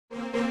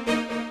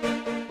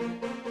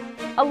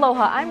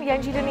Aloha, I'm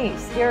Yunji de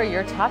Nies. Here are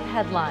your top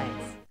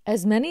headlines.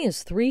 As many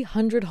as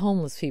 300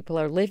 homeless people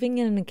are living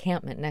in an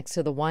encampment next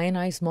to the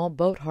Waianae Small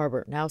Boat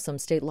Harbor. Now some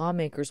state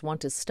lawmakers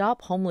want to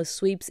stop homeless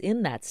sweeps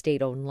in that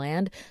state-owned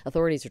land.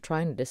 Authorities are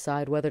trying to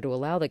decide whether to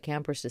allow the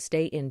campers to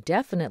stay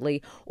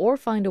indefinitely or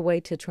find a way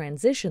to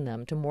transition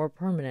them to more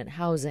permanent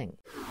housing.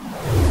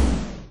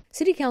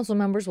 City Council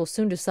members will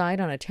soon decide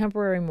on a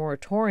temporary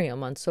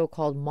moratorium on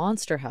so-called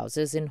monster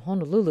houses in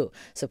Honolulu.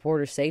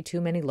 Supporters say too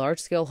many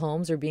large-scale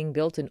homes are being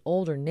built in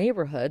older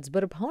neighborhoods,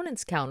 but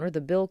opponents counter the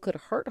bill could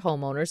hurt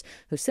homeowners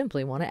who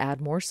simply want to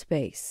add more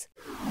space.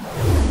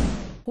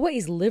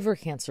 Hawaii's liver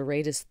cancer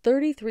rate is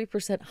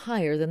 33%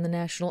 higher than the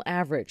national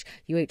average.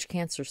 UH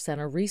Cancer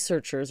Center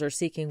researchers are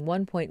seeking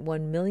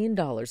 $1.1 million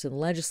in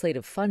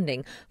legislative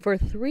funding for a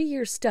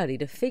 3-year study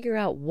to figure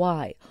out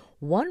why.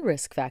 One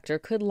risk factor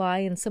could lie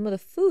in some of the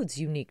foods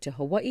unique to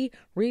Hawaii.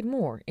 Read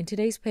more in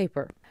today's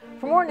paper.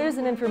 For more news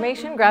and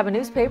information, grab a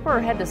newspaper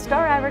or head to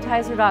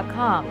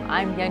Star-Advertiser.com.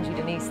 I'm Yunji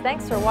de Nies.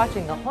 Thanks for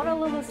watching the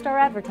Honolulu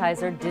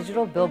Star-Advertiser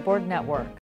Digital Billboard Network.